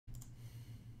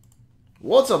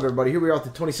What's up, everybody? Here we are with the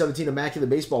 2017 Immaculate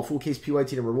Baseball Full Case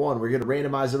PYT number 1. We're going to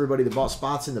randomize everybody that bought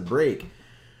spots in the break.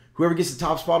 Whoever gets the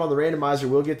top spot on the randomizer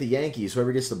will get the Yankees.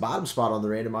 Whoever gets the bottom spot on the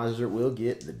randomizer will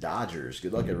get the Dodgers.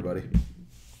 Good luck, everybody.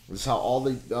 This is how all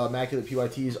the Immaculate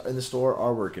PYTs in the store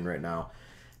are working right now.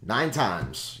 9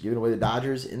 times. Giving away the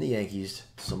Dodgers and the Yankees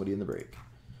to somebody in the break.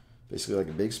 Basically like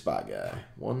a big spot guy.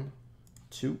 1,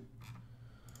 2,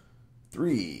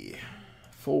 3,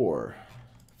 4,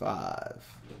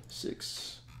 5,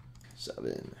 6,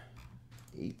 7,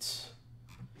 8,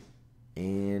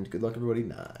 and good luck, everybody,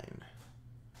 9.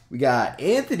 We got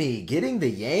Anthony getting the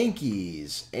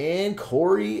Yankees and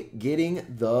Corey getting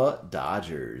the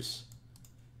Dodgers.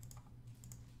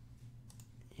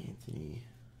 Anthony,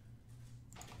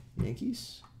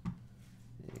 Yankees,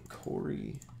 and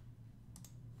Corey,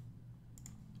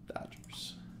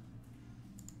 Dodgers.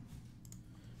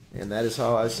 And that is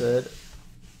how I said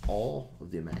all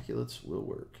of the Immaculates will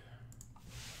work.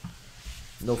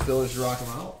 No fillers to rock them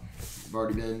out. I've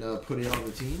already been putting on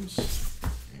the teams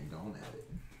and gone at it.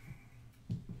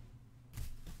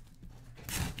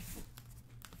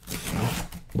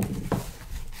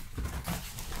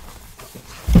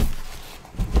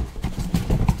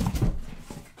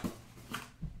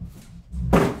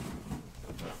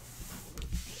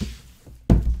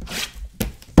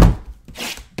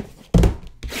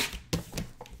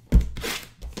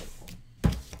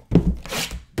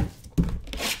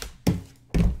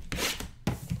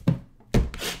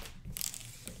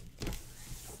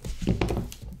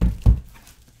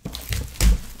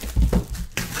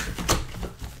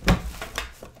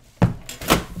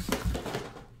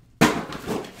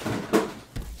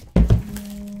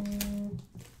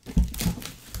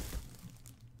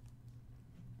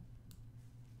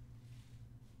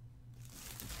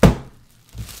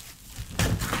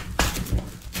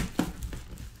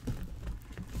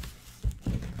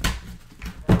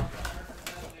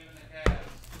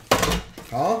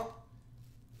 Huh?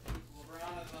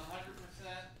 LeBron is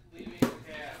 100% leaving the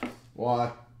Cavs.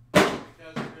 Why? Because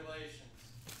of relations.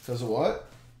 Because of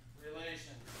what?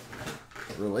 Relations.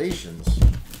 Relations.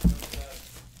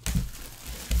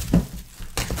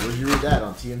 Where'd you read that?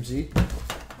 On TMZ?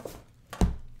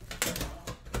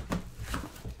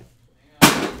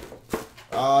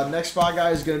 Next spot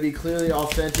guy is going to be clearly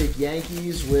authentic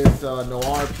Yankees with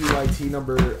Noir PYT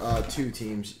number 2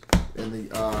 teams in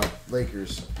the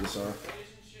Lakers. Yes, sir.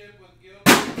 Relationship with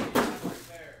Gilbert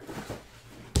repair.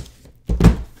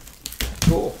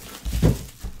 Cool.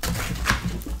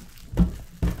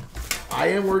 I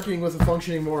am working with a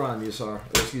functioning moron, Yasar.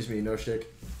 Excuse me, no shtick.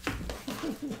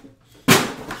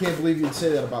 Can't believe you'd say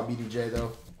that about BDJ,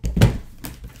 though.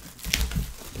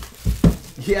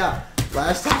 Yeah,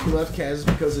 last time he left Kansas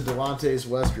because of Delonte's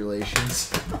West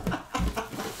relations.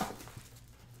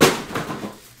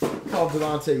 Called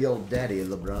Delonte your daddy,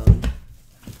 LeBron.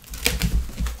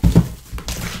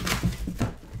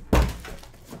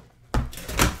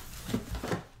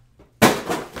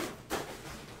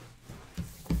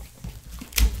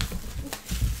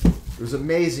 It was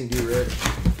amazing, D-Red.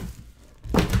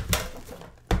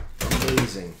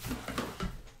 Amazing.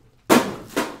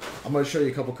 I'm going to show you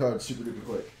a couple cards super duper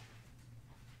quick.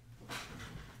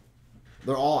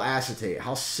 They're all acetate.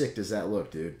 How sick does that look,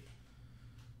 dude?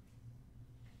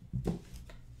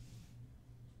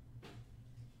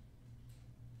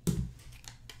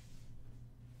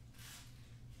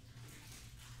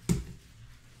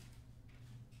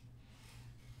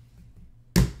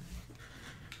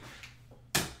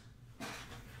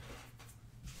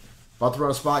 About to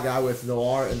run a spot guy with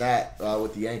Noir and that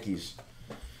with the Yankees.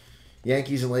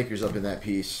 Yankees and Lakers up in that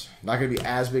piece. Not going to be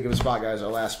as big of a spot guy as our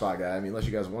last spot guy. I mean, unless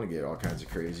you guys want to get all kinds of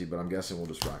crazy, but I'm guessing we'll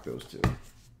just rock those two.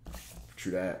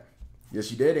 True that. Yes,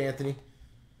 you did, Anthony.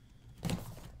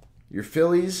 Your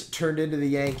Phillies turned into the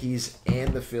Yankees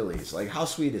and the Phillies. Like, how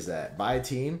sweet is that? Buy a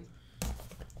team,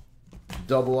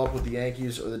 double up with the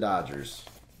Yankees or the Dodgers.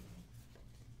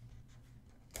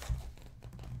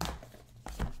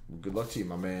 Good luck to you,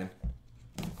 my man.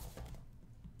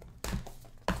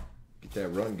 Get that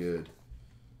run good.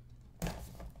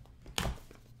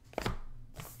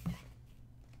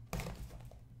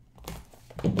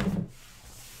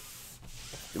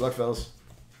 Good luck, fellas.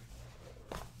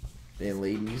 And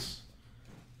ladies.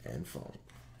 And phone.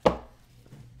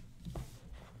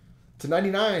 To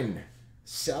 99,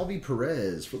 Salvi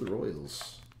Perez for the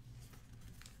Royals.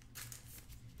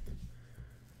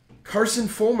 Carson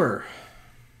Fulmer.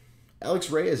 Alex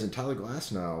Reyes and Tyler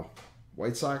Glasnow.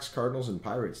 White Sox, Cardinals, and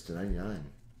Pirates to 99.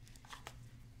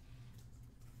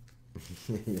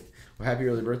 Well, happy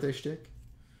early birthday, Shtick.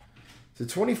 To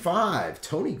 25,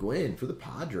 Tony Gwynn for the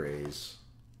Padres.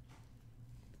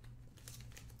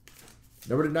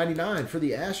 Number to 99 for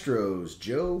the Astros,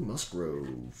 Joe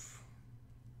Musgrove.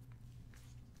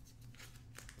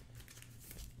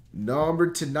 Number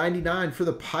to 99 for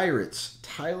the Pirates,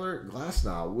 Tyler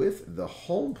Glasnow with the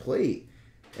home plate.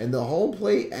 And the home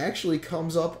plate actually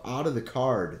comes up out of the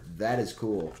card. That is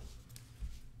cool.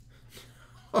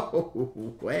 Oh,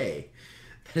 way.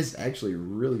 That is actually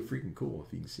really freaking cool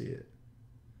if you can see it.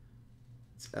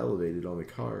 It's elevated on the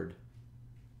card.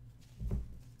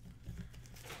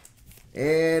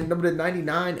 And number to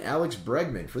 99, Alex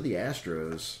Bregman for the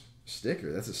Astros.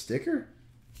 Sticker. That's a sticker?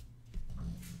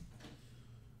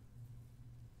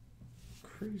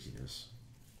 Craziness.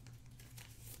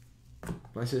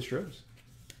 Nice Astros.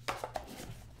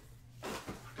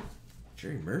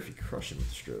 Jerry Murphy crushing with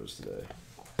the Stros today.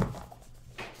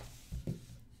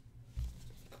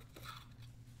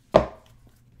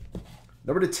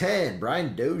 Number to 10,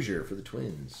 Brian Dozier for the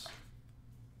Twins.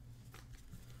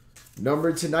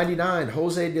 Number to 99,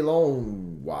 Jose De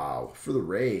Leon. Wow, for the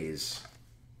Rays.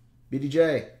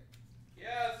 BDJ.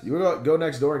 Yes. You want to go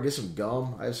next door and get some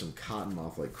gum? I have some cotton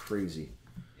mouth like crazy.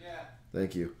 Yeah.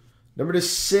 Thank you. Number to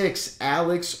 6,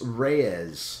 Alex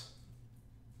Reyes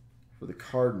for the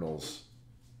Cardinals.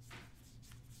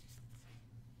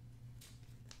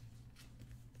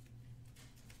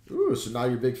 Ooh, so now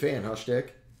you're a big fan, huh,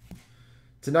 Stick?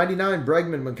 To 99,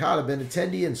 Bregman, Moncada,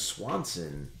 Benintendi, and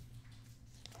Swanson.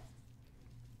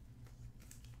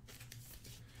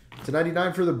 To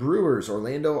 99 for the Brewers,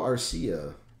 Orlando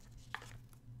Arcia.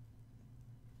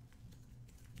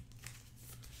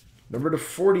 Number to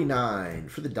 49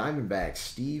 for the Diamondbacks,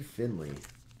 Steve Finley.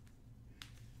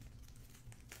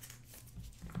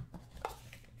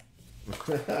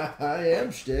 I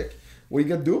am, Stick. What are you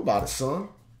going to do about it, son?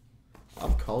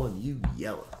 I'm calling you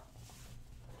yellow.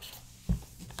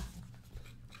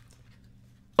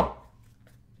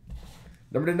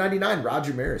 Number to 99,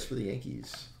 Roger Maris for the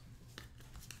Yankees.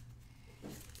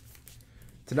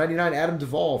 To 99, Adam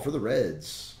Duvall for the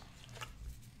Reds.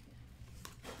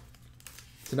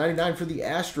 To 99 for the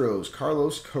Astros,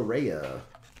 Carlos Correa.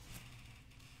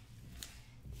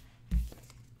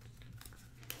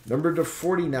 Number to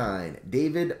 49,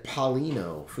 David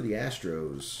Paulino for the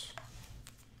Astros.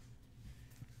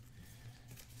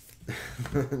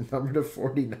 Number to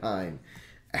 49,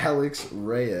 Alex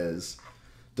Reyes.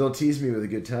 Don't tease me with a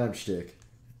good time, Shtick.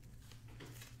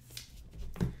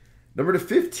 Number to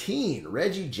 15,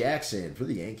 Reggie Jackson for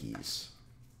the Yankees.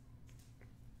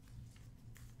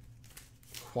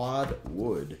 Quad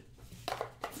Wood.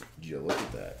 Did you look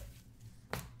at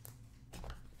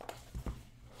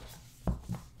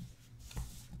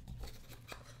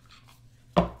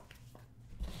that?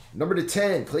 Number to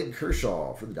 10, Clayton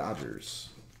Kershaw for the Dodgers.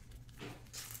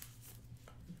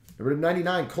 Number to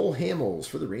 99, Cole Hamels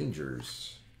for the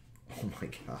Rangers. Oh my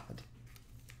God.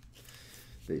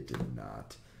 They did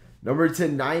not. Number to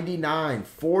 99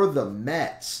 for the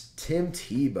Mets, Tim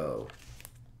Tebow.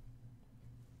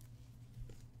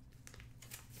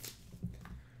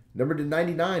 Number to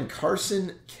 99,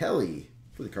 Carson Kelly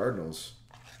for the Cardinals.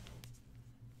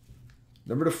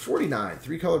 Number to 49,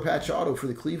 three-color patch auto for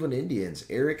the Cleveland Indians,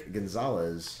 Eric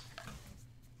Gonzalez.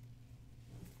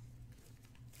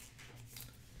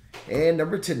 And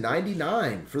number to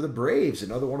 99 for the Braves,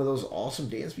 another one of those awesome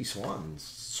Dansby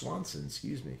Swanson,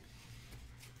 excuse me.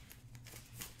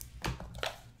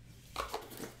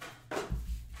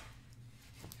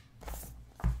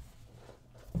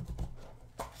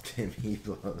 Tim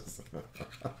Heblos.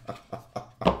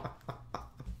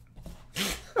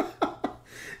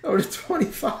 Number to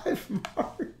 25,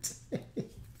 Marte.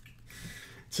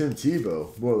 Tim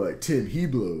Tebow, more like Tim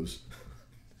Heblos.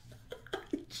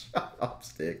 Shut up,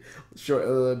 Stick.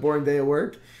 Short, boring day at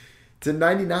work. To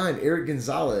 99, Eric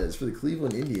Gonzalez for the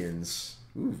Cleveland Indians.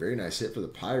 Ooh, very nice hit for the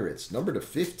Pirates. Number to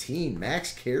 15,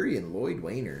 Max Carey and Lloyd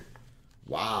Wayner.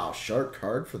 Wow, sharp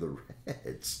card for the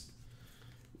Reds.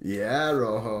 Yeah,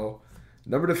 Rojo.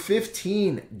 Number to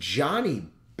 15, Johnny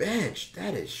Bench.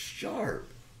 That is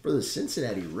sharp for the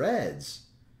Cincinnati Reds.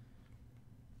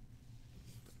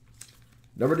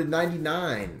 Number to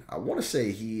 99, I want to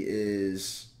say he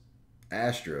is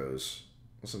Astros.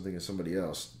 Unless I'm thinking of somebody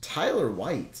else. Tyler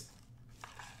White.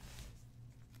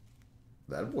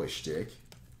 That boy Shtick.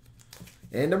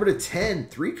 And number to 10,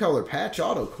 three-color patch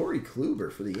auto, Corey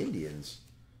Kluber for the Indians.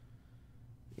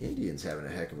 Indians having a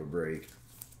heck of a break.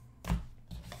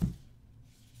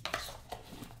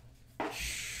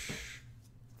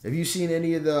 Have you seen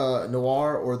any of the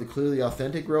Noir or the Clearly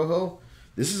Authentic, Rojo?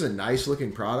 This is a nice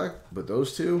looking product, but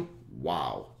those two,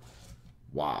 wow.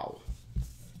 Wow.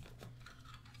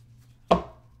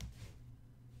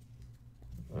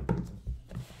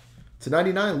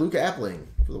 /99, Luca Appling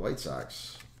for the White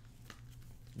Sox.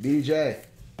 BJ.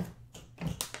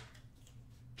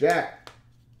 Jack.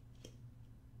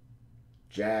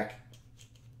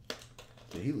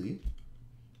 Did he leave?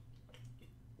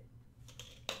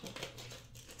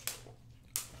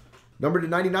 Number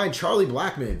 /99, Charlie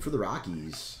Blackmon for the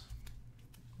Rockies.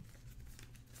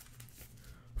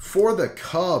 For the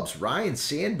Cubs, Ryan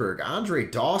Sandberg, Andre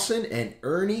Dawson, and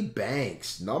Ernie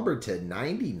Banks. Number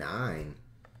 /99.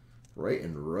 Right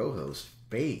in Rojo's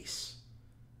face.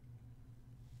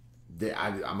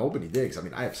 I'm hoping he digs. I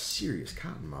mean, I have serious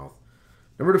cotton mouth.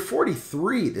 Number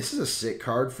 /43. This is a sick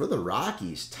card for the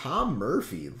Rockies. Tom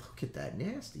Murphy. Look at that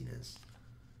nastiness.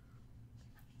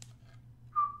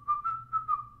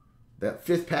 That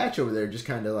fifth patch over there just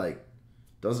kind of like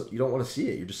doesn't. You don't want to see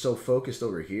it. You're just so focused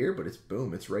over here, but it's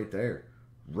boom. It's right there,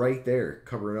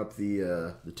 covering up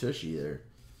the tushy there.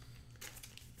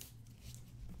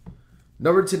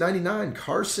 Number /99,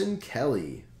 Carson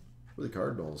Kelly for the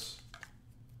Cardinals.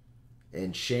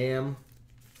 And Sham,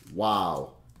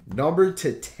 wow. Number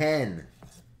 /10,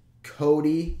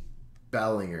 Cody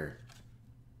Bellinger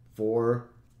for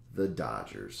the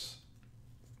Dodgers.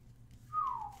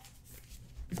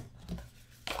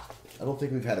 I don't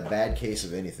think we've had a bad case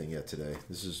of anything yet today.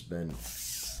 This has been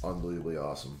unbelievably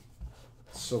awesome.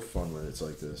 It's so fun when it's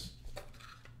like this.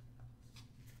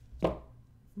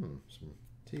 Some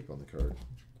tape on the card.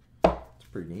 It's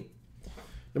pretty neat.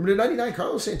 Number /99,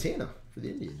 Carlos Santana for the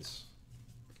Indians.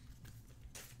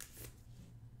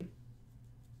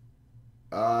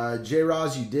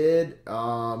 J-Roz, you did.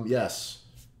 Yes.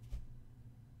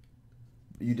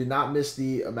 You did not miss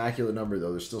the Immaculate number, though.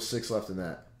 There's still 6 left in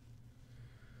that.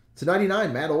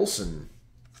 /99, Matt Olson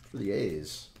for the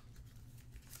A's.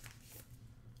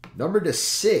 Number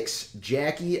 /6,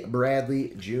 Jackie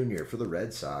Bradley Jr. for the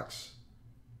Red Sox.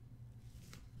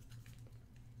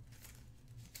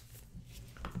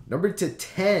 Number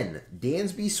 /10,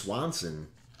 Dansby Swanson.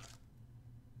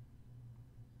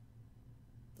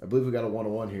 I believe we got a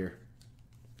 101 here.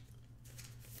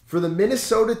 For the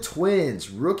Minnesota Twins,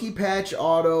 rookie patch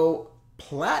auto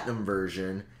platinum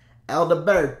version,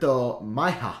 Alberto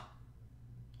Maya.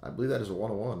 I believe that is a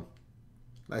 101.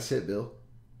 Nice hit, Bill.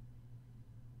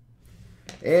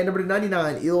 And number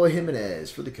 /99, Eloy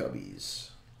Jimenez for the Cubbies.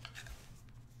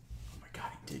 Oh my God,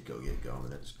 he did go get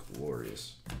going. That is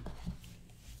glorious.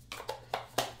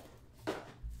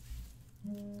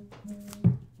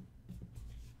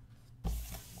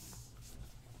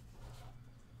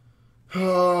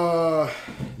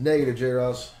 Negative,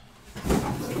 J-Ross.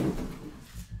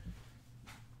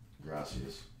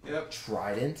 Gracias. Yep.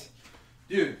 Trident?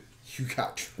 Dude. You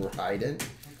got Trident?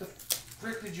 What the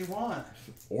frick did you want?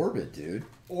 Orbit, dude.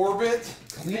 Orbit?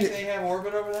 Clean You think it. they have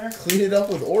Orbit over there? Clean it up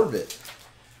with Orbit.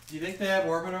 Do you think they have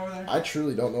Orbit over there? I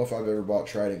truly don't know if I've ever bought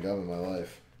Trident gum in my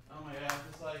life. Oh my God,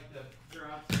 it's like the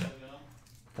garage sale gum.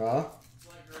 Huh? It's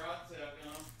like garage sale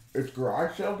gum. It's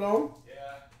garage sale gum?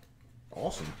 Yeah.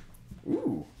 Awesome.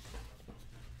 Ooh.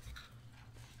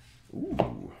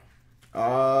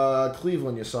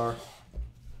 Cleveland, yes, sir.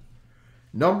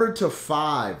 Number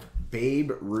 /5,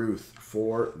 Babe Ruth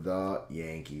for the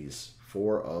Yankees.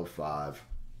 4 of 5.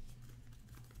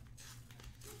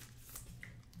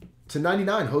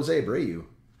 /99, Jose Abreu.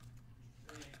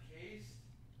 Encased.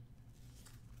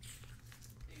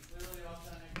 A clearly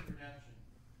authentic redemption.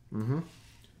 Mm-hmm.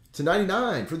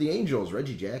 /99 for the Angels,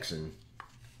 Reggie Jackson.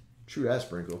 True ass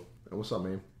sprinkle. Hey, what's up,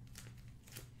 man?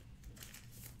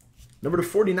 Number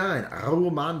 /49, Raul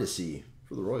Mondesi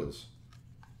for the Royals.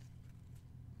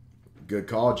 Good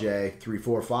call, Jay.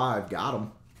 345. Got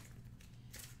him.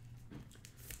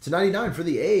 /99 for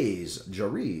the A's,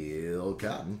 Jarrell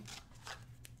Cotton.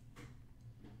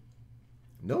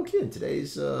 No kidding.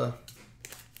 Today's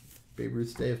Babe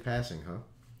Ruth's day of passing, huh?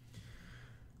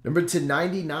 Number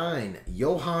 /99,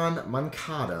 Johan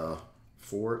Moncada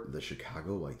for the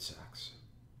Chicago White Sox.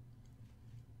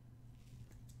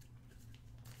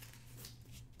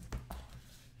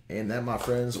 And that, my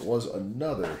friends, was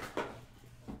another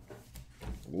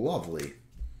lovely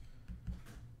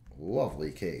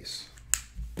case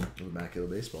of Immaculate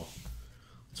Baseball.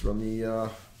 Let's run the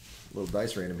little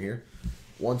dice random here.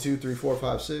 1, 2, 3, 4,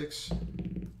 5, 6.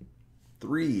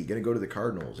 3, gonna go to the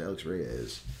Cardinals, Alex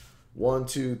Reyes. 1,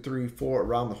 2, 3, 4,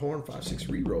 around the horn. 5, 6,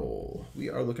 re-roll. We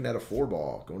are looking at a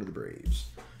 4-ball going to the Braves.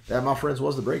 That, my friends,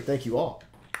 was the break. Thank you all.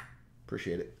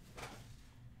 Appreciate it.